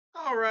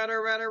All right.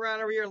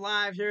 We are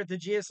live here at the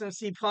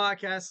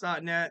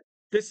GSMCPodcast.net.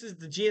 This is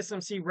the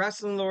GSMC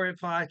Wrestling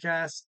Laureate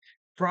podcast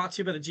brought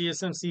to you by the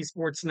GSMC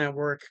Sports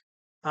Network.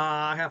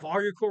 I have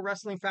all your cool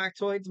wrestling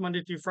factoids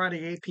Monday through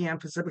Friday, 8 p.m.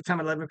 Pacific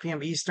time, 11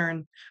 p.m.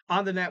 Eastern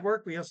on the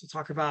network. We also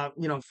talk about,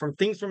 from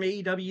things from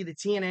AEW to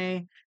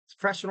TNA,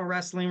 professional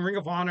wrestling, Ring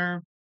of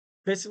Honor.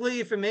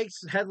 Basically, if it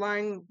makes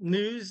headline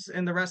news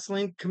in the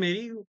wrestling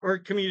committee or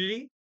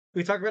community,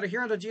 we talk about it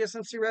here on the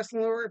GSMC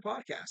Wrestling Laureate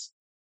podcast.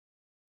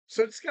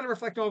 So just kind of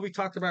reflect on what we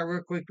talked about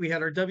real quick. We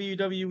had our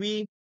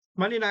WWE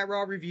Monday Night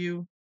Raw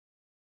review,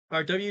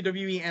 our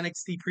WWE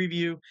NXT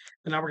preview,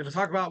 and now we're going to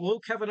talk about will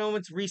Kevin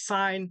Owens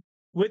re-sign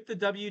with the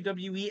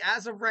WWE?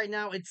 As of right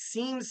now, it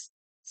seems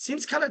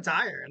kind of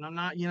dire, and I'm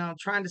not,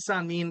 trying to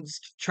sound mean,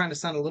 just trying to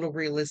sound a little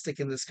realistic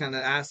in this kind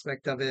of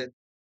aspect of it,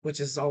 which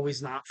is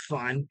always not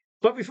fun.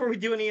 But before we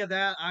do any of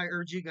that, I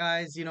urge you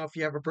guys, if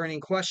you have a burning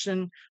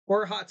question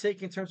or a hot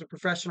take in terms of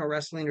professional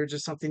wrestling or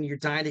just something you're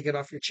dying to get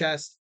off your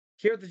chest,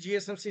 here at the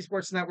GSMC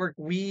Sports Network,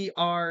 we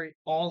are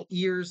all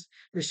ears.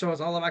 This show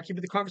is all about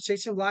keeping the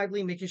conversation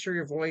lively, making sure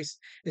your voice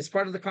is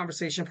part of the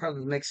conversation, part of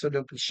the mix. So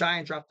don't be shy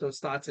and drop those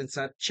thoughts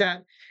inside the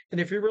chat. And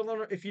if you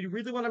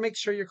really want to make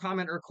sure your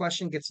comment or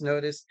question gets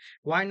noticed,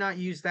 why not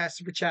use that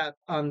super chat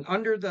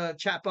under the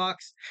chat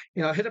box?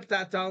 Hit up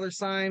that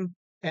 $sign,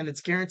 and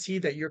it's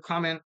guaranteed that your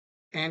comment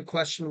and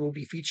question will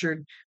be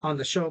featured on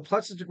the show.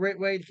 Plus, it's a great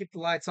way to keep the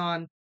lights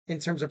on in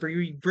terms of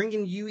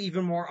bringing you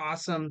even more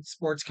awesome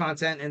sports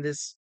content in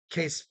this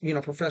case,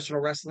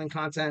 professional wrestling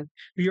content.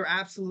 We are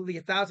absolutely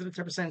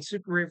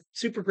 1,010%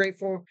 super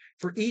grateful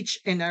for each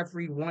and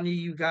every one of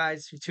you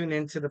guys who tune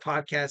into the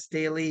podcast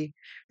daily.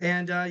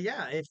 And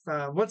if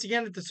once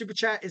again, if the super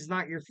chat is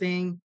not your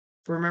thing,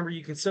 remember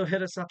you can still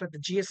hit us up at the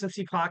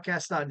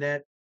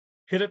GSMCpodcast.net.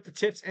 Hit up the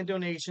tips and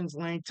donations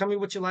link. Tell me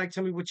what you like.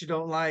 Tell me what you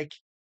don't like.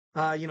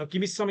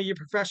 Give me some of your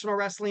professional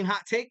wrestling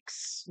hot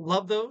takes.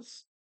 Love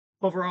those.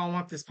 Overall, I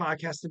want this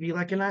podcast to be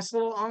like a nice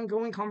little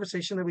ongoing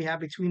conversation that we have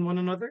between one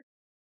another.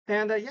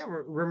 And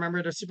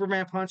remember to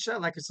Superman punch that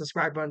like and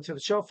subscribe button to the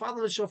show.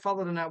 Follow the show,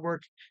 follow the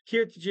network.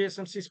 Here at the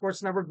GSMC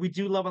Sports Network, we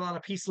do love a lot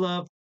of peace,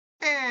 love,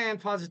 and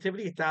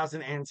positivity,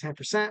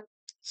 1,010%.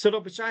 So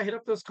don't be shy. Hit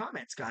up those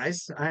comments,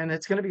 guys. And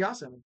it's going to be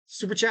awesome.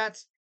 Super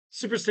chats,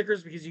 super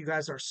stickers, because you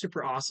guys are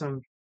super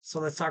awesome. So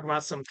let's talk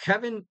about some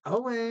Kevin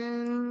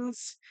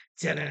Owens.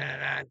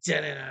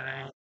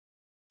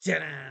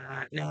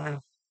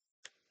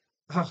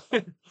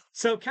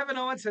 So Kevin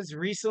Owens has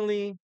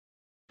recently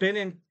been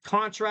in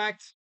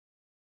contract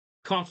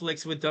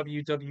conflicts with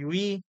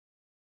WWE.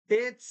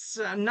 It's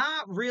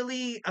not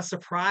really a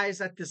surprise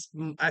at this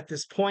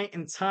point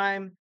in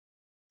time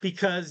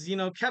because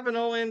Kevin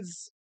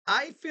Owens,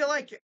 I feel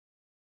like,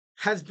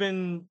 has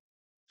been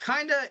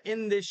kind of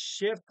in this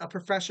shift of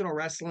professional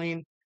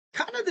wrestling,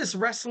 kind of this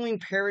wrestling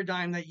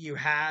paradigm that you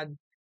had,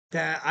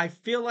 that I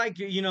feel like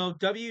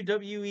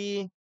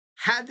WWE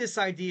had this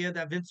idea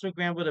that Vince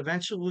McMahon would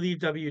eventually leave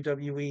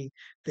WWE.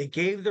 They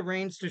gave the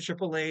reins to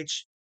Triple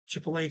H.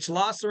 Triple H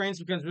lost the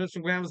reins because Vince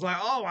McMahon was like,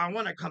 oh, I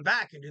want to come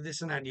back and do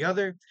this and that and the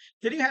other.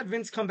 Then you had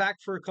Vince come back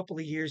for a couple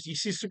of years. You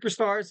see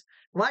superstars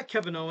like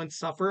Kevin Owens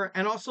suffer,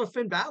 and also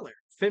Finn Balor.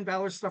 Finn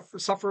Balor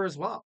suffer as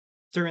well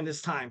during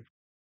this time.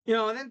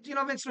 And then,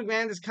 Vince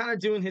McMahon is kind of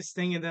doing his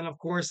thing. And then, of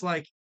course,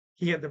 like,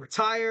 he had to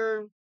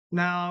retire.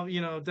 Now,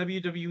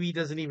 WWE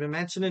doesn't even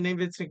mention the name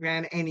Vince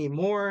McMahon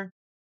anymore.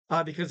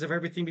 Because of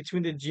everything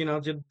between the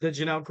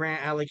Janelle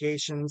Grant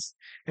allegations,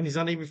 and he's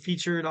not even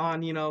featured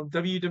on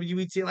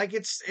WWE. Like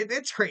it's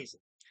crazy.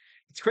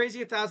 It's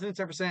crazy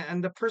 1,010%.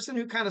 And the person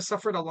who kind of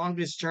suffered along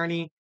this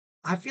journey,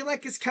 I feel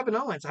like, is Kevin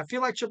Owens. I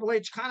feel like Triple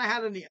H kind of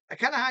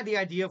had the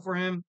idea for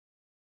him,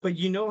 but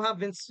how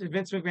Vince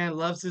McMahon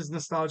loves his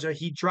nostalgia.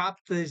 He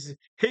dropped his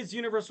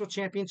Universal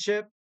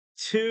Championship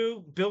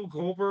to Bill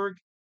Goldberg.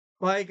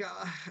 Like,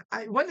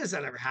 when does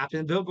that ever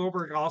happen? Bill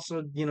Goldberg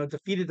also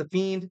defeated the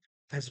Fiend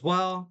as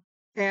well.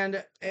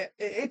 And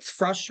it's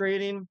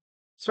frustrating,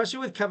 especially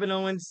with Kevin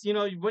Owens.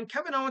 When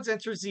Kevin Owens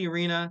enters the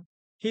arena,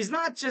 he's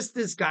not just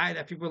this guy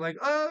that people are like,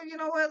 oh, you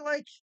know what?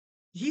 Like,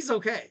 he's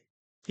okay.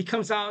 He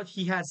comes out,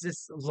 he has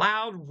this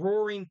loud,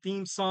 roaring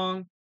theme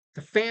song.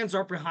 The fans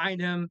are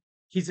behind him.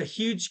 He's a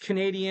huge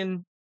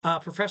Canadian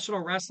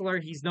professional wrestler.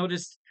 He's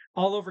noticed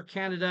all over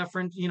Canada,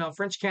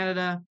 French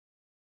Canada,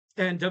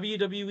 and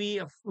WWE.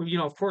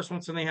 Of course,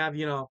 once when they have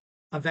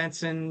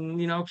events in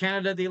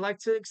Canada, they like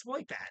to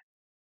exploit that.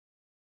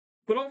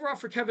 But overall,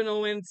 for Kevin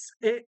Owens,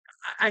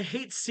 I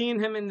hate seeing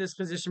him in this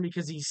position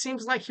because he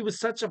seems like he was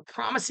such a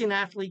promising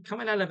athlete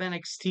coming out of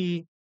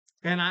NXT.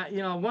 And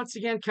once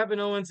again, Kevin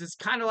Owens is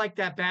kind of like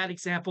that bad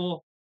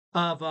example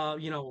of,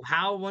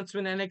 how once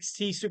when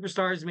NXT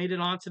superstars made it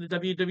onto the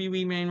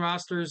WWE main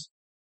rosters,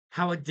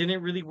 how it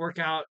didn't really work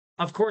out.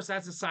 Of course,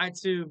 that's aside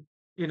to,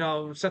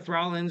 Seth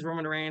Rollins,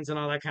 Roman Reigns, and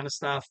all that kind of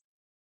stuff.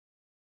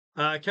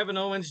 Kevin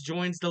Owens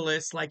joins the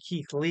list like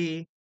Keith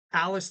Lee,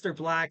 Aleister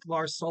Black,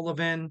 Lars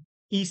Sullivan,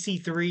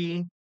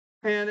 EC3,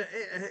 and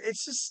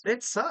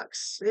it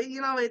sucks.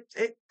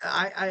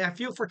 I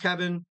feel for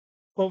Kevin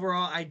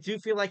overall, I do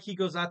feel like he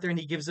goes out there and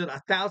he gives it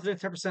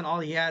 1,010% all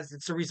he has.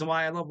 It's the reason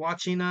why I love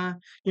watching,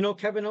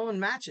 Kevin Owens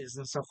matches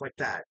and stuff like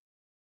that.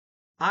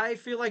 I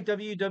feel like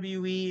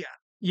WWE,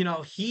 you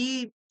know,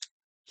 he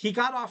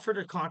got offered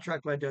a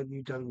contract by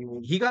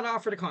WWE. He got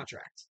offered a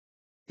contract.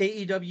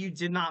 AEW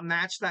did not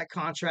match that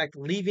contract,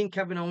 leaving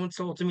Kevin Owens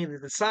to ultimately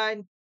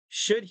decide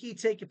should he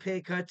take a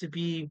pay cut to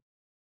be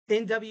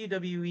in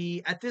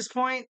WWE. At this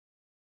point,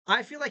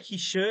 I feel like he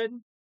should.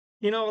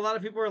 A lot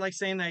of people are like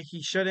saying that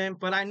he shouldn't,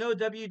 but I know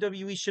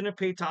WWE shouldn't have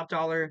paid top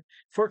dollar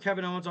for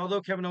Kevin Owens,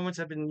 although Kevin Owens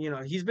have been,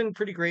 he's been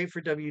pretty great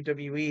for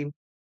WWE.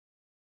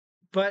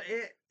 But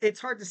it's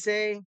hard to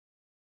say.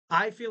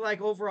 I feel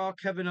like overall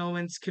Kevin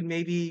Owens could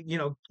maybe,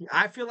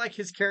 I feel like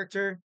his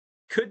character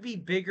could be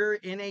bigger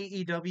in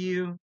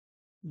AEW,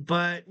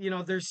 but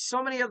there's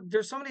so many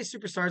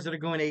superstars that are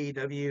going to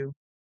AEW.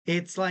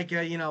 It's like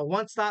a,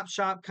 one-stop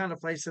shop kind of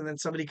place, and then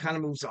somebody kind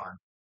of moves on.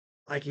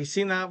 Like you've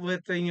seen that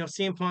with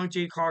CM Punk,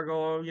 Jade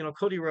Cargill,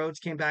 Cody Rhodes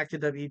came back to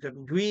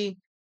WWE,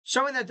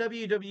 showing that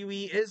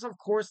WWE is of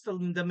course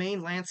the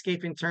main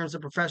landscape in terms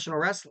of professional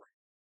wrestling.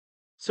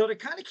 So to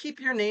kind of keep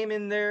your name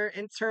in there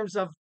in terms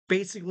of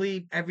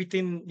basically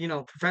everything,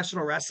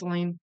 professional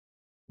wrestling,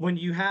 when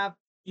you have,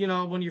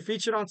 when you're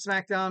featured on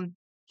SmackDown,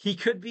 he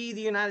could be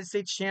the United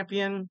States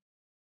champion.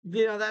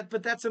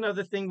 But that's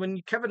another thing.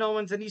 When Kevin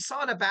Owens, and you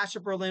saw it at Bash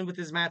at Berlin with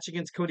his match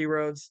against Cody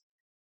Rhodes,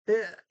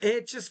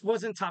 it just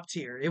wasn't top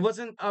tier. It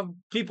wasn't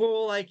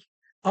people like,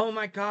 oh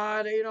my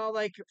God,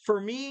 like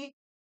for me,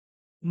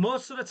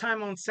 most of the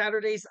time on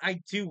Saturdays,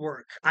 I do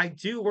work.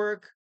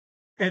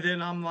 And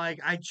then I'm like,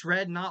 I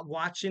dread not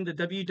watching the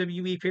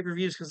WWE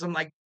pay-per-views because I'm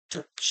like,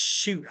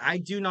 shoot, I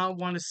do not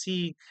want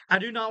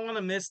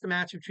to miss the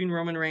match between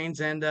Roman Reigns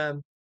and,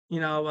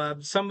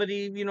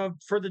 somebody,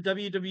 for the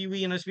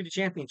WWE Undisputed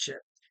Championship.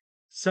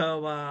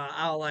 So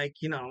I'll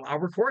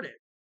record it.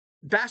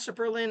 Bash at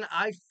Berlin,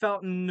 I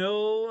felt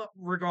no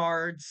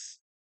regards.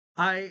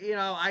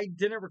 I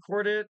didn't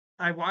record it.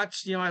 I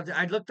watched,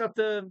 I looked up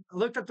the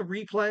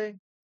replay,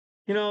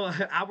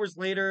 hours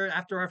later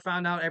after I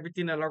found out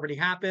everything that already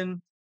happened.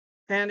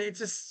 And it's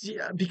just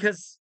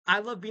because I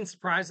love being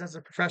surprised as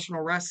a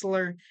professional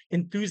wrestler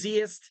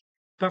enthusiast.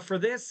 But for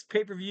this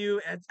pay per view,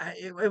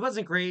 it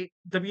wasn't great.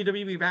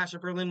 WWE Bash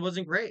at Berlin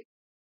wasn't great.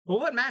 Well,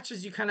 what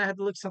matches you kind of had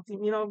to look something,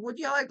 what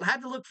you like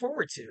had to look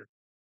forward to?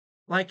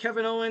 Like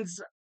Kevin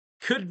Owens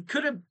could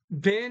have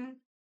been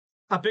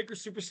a bigger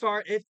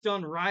superstar if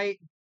done right,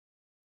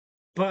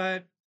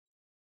 but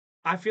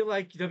I feel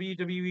like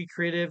WWE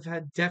creative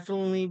had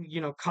definitely,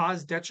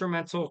 caused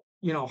detrimental,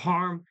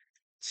 harm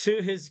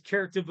to his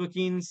character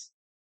bookings.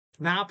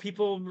 Now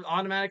people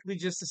automatically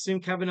just assume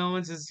Kevin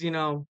Owens is,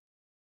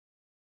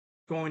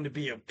 going to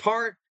be a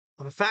part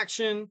of a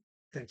faction,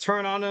 then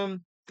turn on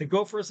him, then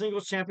go for a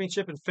singles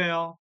championship and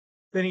fail.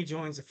 Then he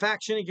joins a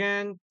faction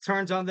again,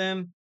 turns on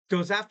them,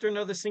 goes after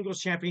another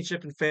singles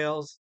championship and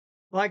fails.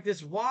 Like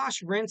this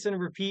wash, rinse, and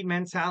repeat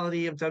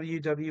mentality of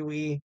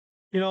WWE.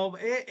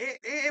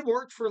 It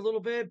worked for a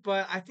little bit,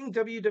 but I think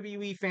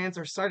WWE fans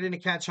are starting to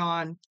catch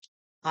on.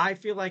 I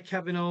feel like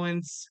Kevin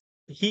Owens,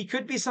 he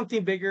could be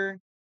something bigger.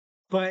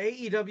 But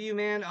AEW,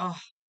 man,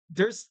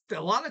 there's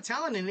a lot of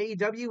talent in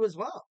AEW as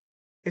well.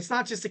 It's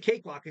not just a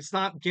cakewalk. It's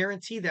not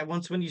guaranteed that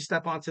once when you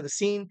step onto the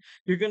scene,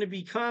 you're going to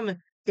become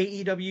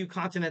AEW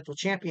Continental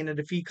Champion and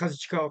defeat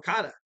Kazuchika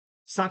Okada.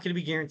 It's not going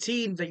to be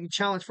guaranteed that you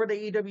challenge for the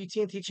AEW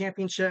TNT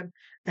Championship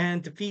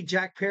and defeat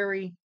Jack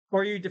Perry,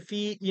 or you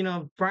defeat,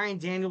 Bryan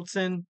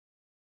Danielson.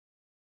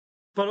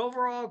 But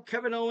overall,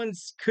 Kevin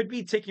Owens could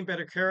be taken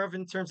better care of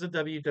in terms of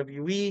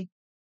WWE.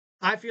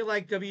 I feel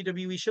like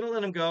WWE should have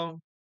let him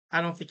go.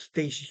 I don't think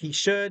he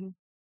should.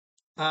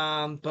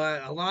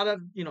 But a lot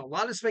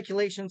of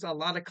speculations, a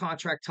lot of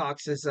contract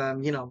talks is,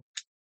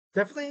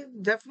 definitely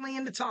definitely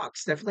in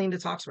the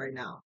talks right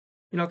now.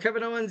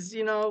 Kevin Owens,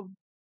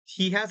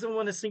 he hasn't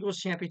won a singles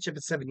championship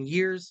in 7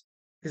 years.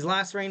 His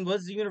last reign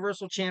was the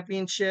Universal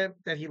Championship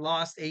that he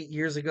lost 8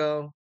 years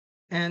ago.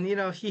 And,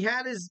 he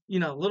had his,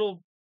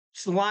 little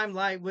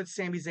limelight with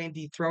Sami Zayn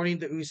dethroning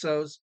the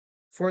Usos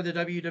for the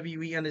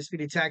WWE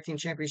Undisputed Tag Team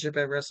Championship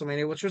at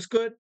WrestleMania, which was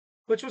good,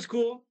 which was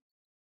cool.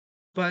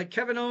 But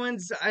Kevin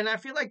Owens, and I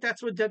feel like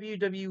that's what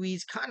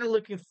WWE's kind of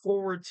looking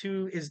forward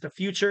to is the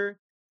future.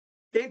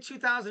 In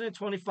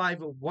 2025,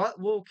 what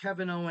will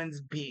Kevin Owens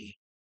be?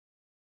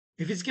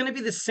 If he's going to be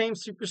the same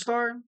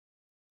superstar,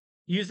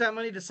 use that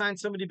money to sign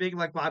somebody big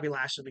like Bobby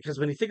Lashley. Because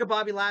when you think of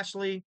Bobby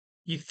Lashley,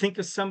 you think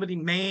of somebody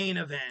main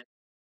event.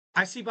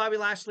 I see Bobby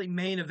Lashley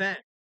main event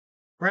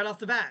right off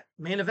the bat,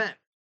 main event.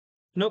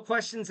 No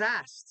questions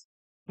asked.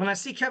 When I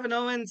see Kevin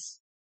Owens,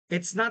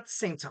 it's not the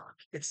same talk.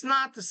 It's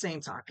not the same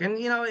talk. And,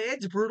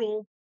 it's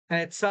brutal and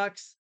it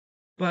sucks.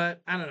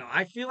 But I don't know.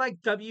 I feel like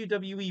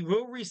WWE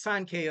will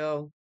re-sign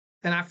KO.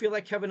 And I feel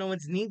like Kevin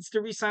Owens needs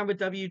to re-sign with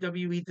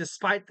WWE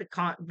despite if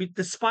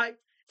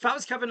I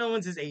was Kevin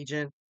Owens'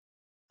 agent,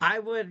 I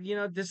would,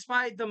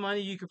 despite the money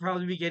you could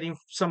probably be getting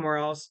somewhere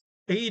else.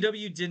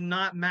 AEW did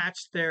not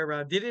match they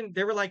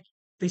were like,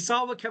 they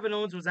saw what Kevin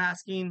Owens was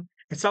asking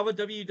and saw what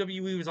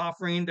WWE was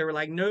offering. They were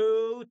like,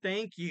 no,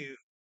 thank you.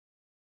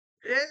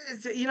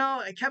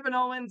 Kevin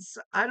Owens,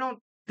 I don't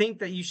think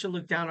that you should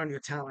look down on your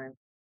talent.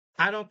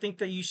 I don't think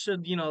that you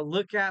should,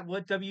 look at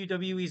what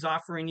WWE is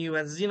offering you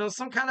as,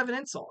 some kind of an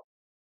insult.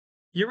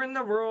 You're in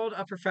the world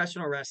of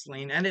professional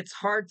wrestling and it's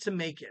hard to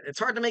make it. It's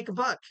hard to make a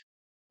buck.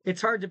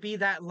 It's hard to be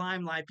that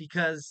limelight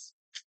because,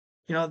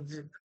 you know,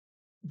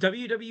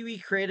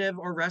 WWE creative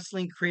or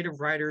wrestling creative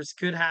writers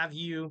could have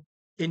you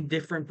in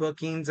different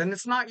bookings, and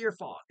it's not your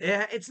fault.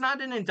 It's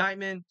not an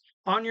indictment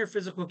on your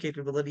physical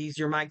capabilities,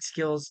 your mic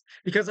skills,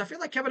 because I feel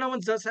like Kevin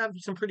Owens does have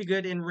some pretty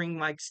good in-ring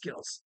mic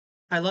skills.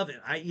 I love it.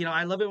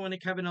 I love it when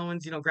Kevin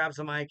Owens, grabs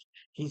a mic.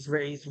 He's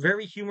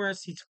very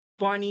humorous. He's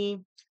funny.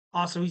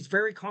 Also, he's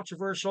very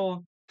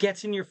controversial.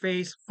 Gets in your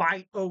face.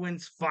 Fight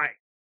Owens, fight.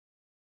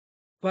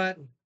 But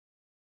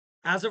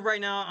as of right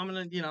now, I'm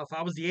gonna, if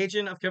I was the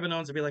agent of Kevin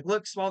Owens, I'd be like,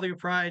 look, swallow your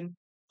pride,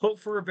 hope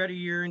for a better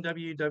year in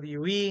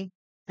WWE,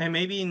 and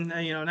maybe in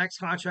next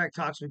contract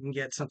talks we can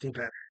get something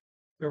better.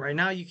 But right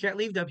now, you can't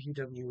leave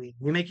WWE.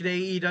 You make it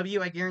AEW,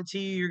 I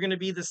guarantee you're gonna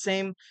be the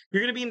same.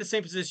 You're gonna be in the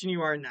same position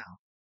you are now.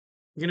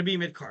 You're gonna be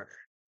mid Carter.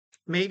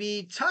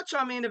 Maybe touch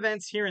on main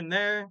events here and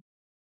there,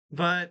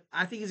 but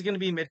I think he's gonna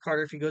be mid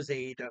Carter if he goes to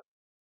AEW.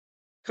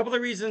 Couple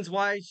of reasons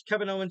why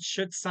Kevin Owens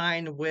should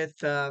sign with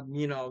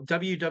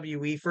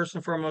WWE. First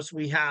and foremost,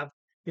 we have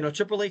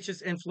Triple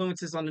H's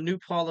influences on the new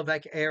Paul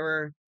Levesque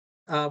era.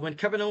 When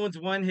Kevin Owens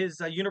won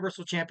his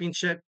Universal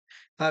Championship,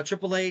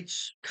 Triple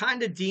H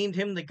kind of deemed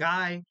him the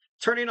guy,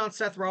 turning on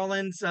Seth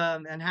Rollins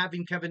and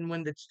having Kevin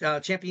win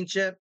the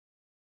championship.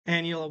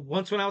 And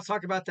once when I was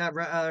talking about that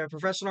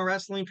professional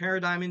wrestling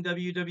paradigm in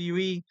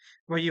WWE,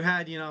 where you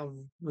had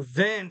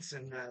Vince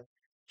and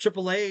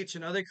Triple H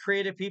and other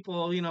creative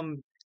people,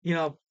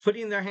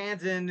 putting their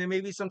hands in, and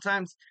maybe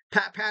sometimes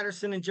Pat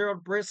Patterson and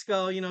Gerald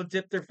Briscoe,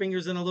 dip their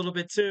fingers in a little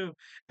bit too.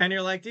 And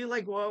you're like, dude,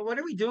 like, well, what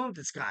are we doing with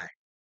this guy?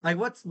 Like,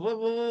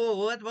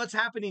 what's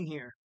happening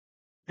here?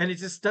 And it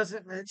just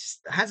doesn't, it just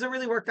hasn't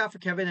really worked out for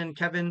Kevin, and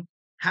Kevin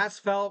has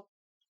felt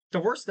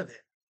the worst of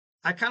it.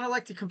 I kind of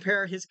like to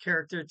compare his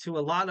character to a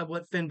lot of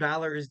what Finn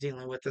Balor is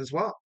dealing with as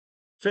well.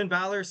 Finn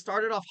Balor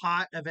started off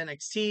hot of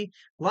NXT,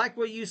 like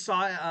what you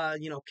saw,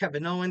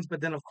 Kevin Owens,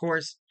 but then of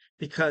course,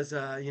 because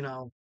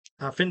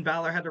Finn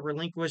Balor had to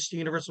relinquish the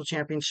Universal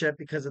Championship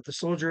because of the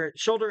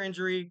shoulder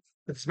injury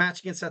with his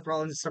match against Seth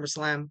Rollins at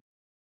SummerSlam.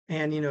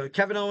 And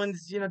Kevin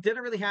Owens,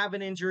 didn't really have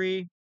an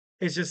injury.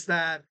 It's just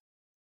that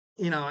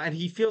and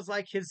he feels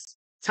like his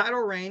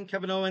title reign,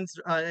 Kevin Owens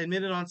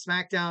admitted on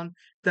SmackDown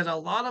that a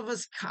lot of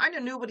us kind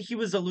of knew what he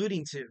was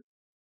alluding to.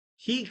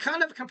 He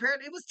kind of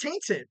compared it was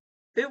tainted.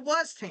 It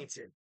was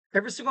tainted.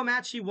 Every single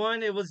match he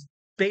won, it was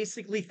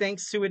basically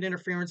thanks to an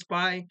interference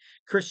by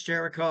Chris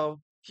Jericho.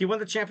 He won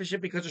the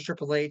championship because of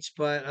Triple H,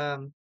 but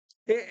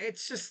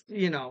it's just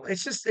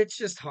it's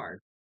just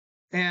hard.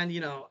 And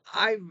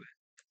I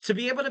to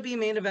be able to be a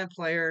main event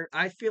player,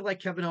 I feel like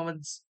Kevin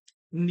Owens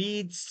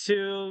needs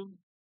to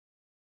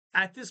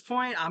at this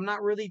point, I'm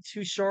not really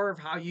too sure of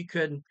how you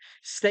could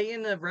stay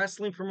in the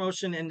wrestling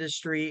promotion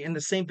industry in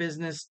the same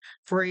business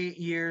for 8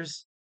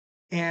 years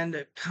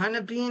and kind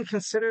of being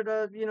considered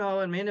a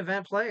main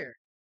event player.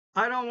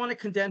 I don't want to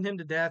condemn him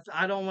to death.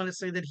 I don't want to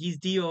say that he's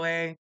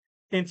DOA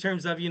in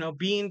terms of,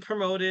 being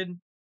promoted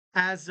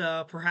as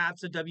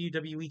perhaps a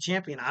WWE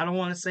champion. I don't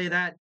want to say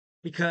that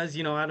because,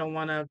 I don't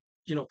want to,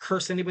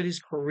 curse anybody's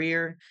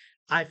career.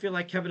 I feel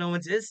like Kevin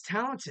Owens is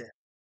talented.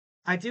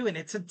 I do, and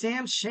it's a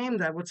damn shame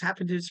that what's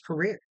happened to his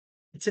career.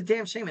 It's a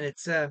damn shame, and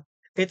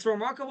it's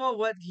remarkable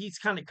what he's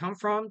kind of come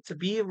from to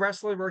be a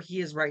wrestler where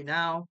he is right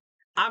now.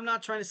 I'm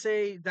not trying to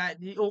say that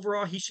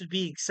overall he should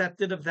be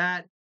accepted of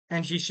that,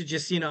 and he should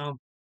just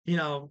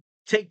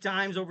take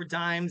dimes over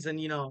dimes and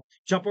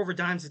jump over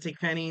dimes to take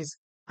pennies.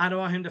 I don't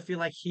want him to feel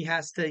like he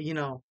has to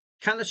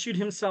kind of shoot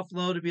himself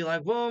low to be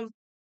like, well,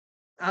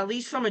 at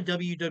least I'm a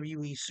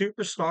WWE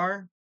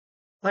superstar.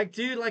 Like,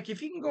 dude, like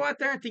if you can go out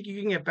there and think you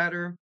can get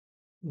better,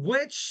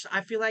 which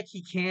I feel like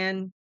he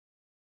can.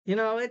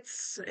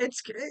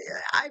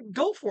 I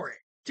go for it,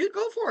 dude.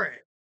 Go for it.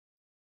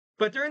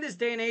 But during this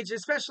day and age,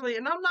 especially,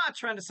 and I'm not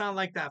trying to sound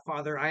like that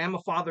father. I am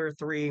a father of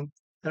three, and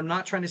I'm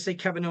not trying to say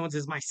Kevin Owens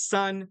is my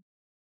son.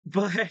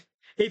 But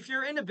if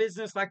you're in a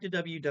business like the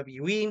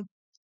WWE,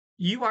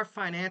 you are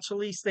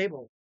financially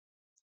stable.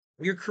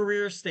 Your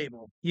career is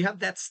stable. You have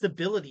that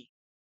stability,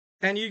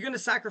 and you're going to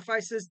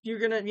sacrifice this. You're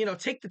going to,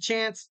 take the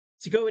chance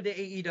to go into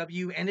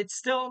AEW, and it's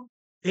still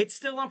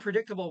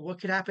unpredictable what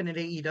could happen in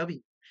AEW.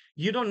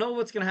 You don't know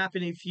what's going to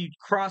happen if you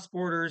cross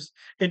borders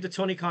into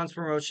Tony Khan's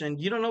promotion.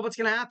 You don't know what's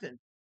going to happen.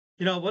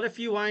 What if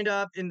you wind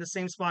up in the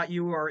same spot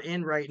you are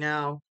in right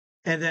now,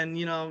 and then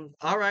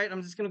all right,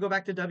 I'm just going to go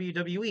back to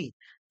WWE.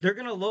 They're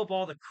going to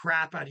lowball the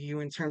crap out of you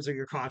in terms of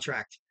your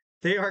contract.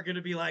 They are going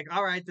to be like,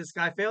 all right, this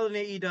guy failed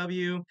in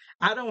AEW.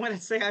 I don't want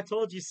to say I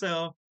told you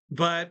so,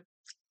 but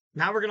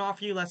now we're going to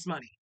offer you less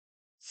money.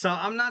 So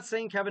I'm not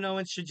saying Kevin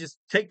Owens should just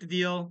take the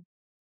deal,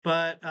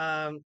 but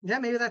yeah,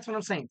 maybe that's what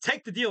I'm saying.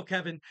 Take the deal,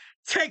 Kevin.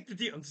 Take the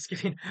deal. I'm just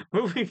kidding.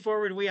 Moving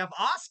forward, we have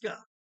Asuka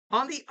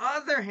On the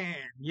other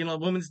hand,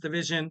 women's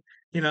division,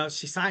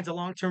 she signs a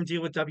long-term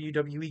deal with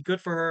WWE.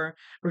 Good for her.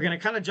 We're gonna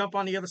kind of jump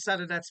on the other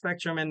side of that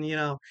spectrum and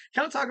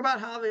kind of talk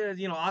about how the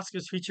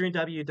Oscars featuring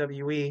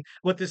WWE,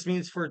 what this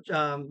means for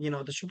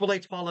the Triple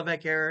H Paul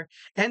Levesque era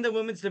and the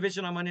women's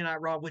division on Monday Night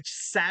Raw, which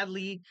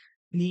sadly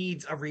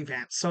needs a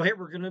revamp. So here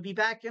we're gonna be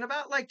back in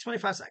about like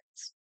 25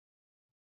 seconds.